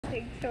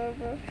Testing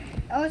Server.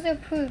 Also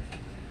proof.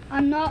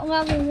 I'm not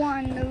level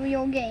 1 in the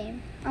real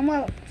game. I'm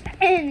level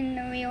 10 in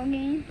the real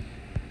game.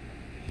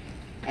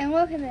 And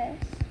look at this.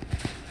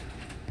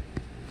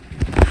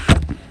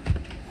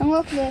 And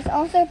look at this.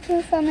 Also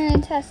proof I'm in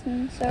a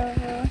testing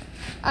server.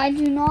 I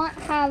do not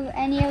have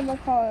any of the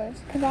cars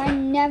because I've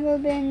never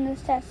been in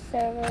this test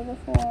server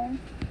before.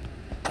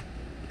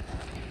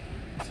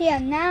 So yeah,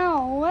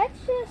 now let's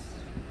just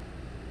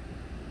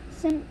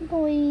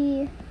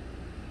simply,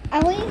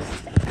 at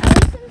least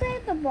since I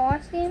have the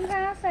boss game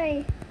pass,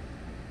 I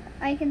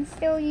can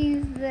still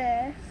use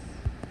this.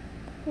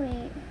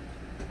 Wait.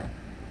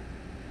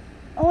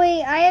 Oh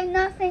wait, I have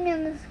nothing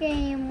in this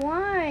game.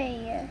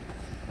 Why?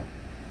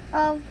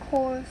 Of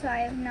course I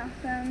have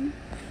nothing.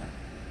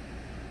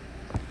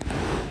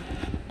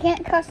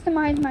 Can't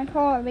customize my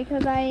car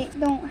because I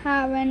don't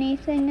have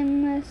anything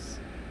in this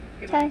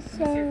test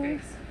server.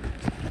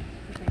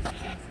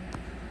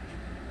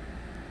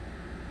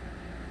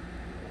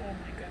 Oh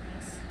my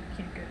goodness.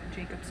 Can't go to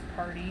Jacob's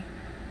party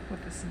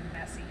with this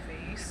messy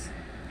face.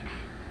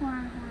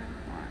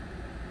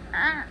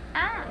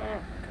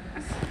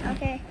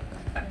 Okay.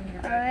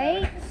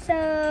 Alright,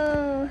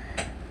 so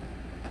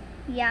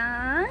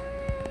yeah.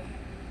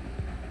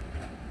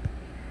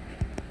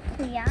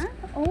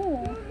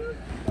 Oh.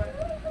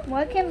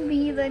 What can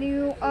be the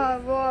new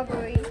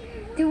robbery?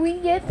 Do we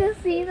get to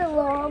see the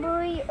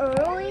robbery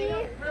early?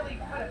 Really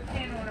put a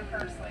pin on a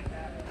purse like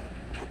that.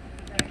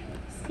 Right.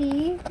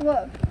 See?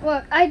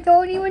 Look, I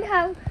don't even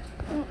have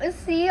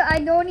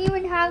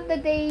the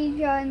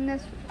danger in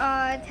this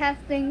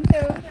testing,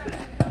 so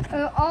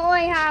all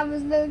I have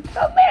is the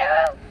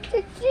Camaro,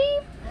 the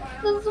Jeep,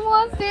 the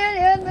SWAT van,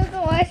 and the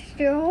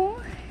Celestial.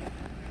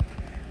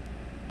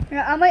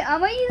 I'm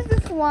gonna use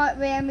the SWAT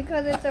van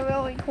because it's a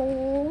really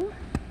cool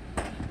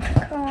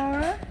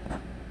car.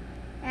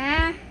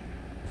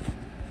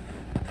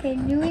 Okay,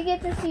 do we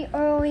get to see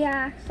early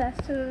access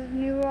to the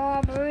new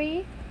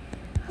robbery?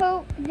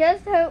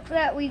 Just hope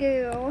that we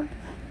do.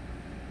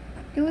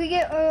 Do we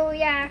get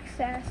early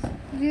access?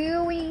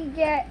 Do we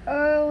get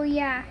early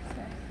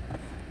access?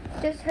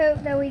 Just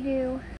hope that we do.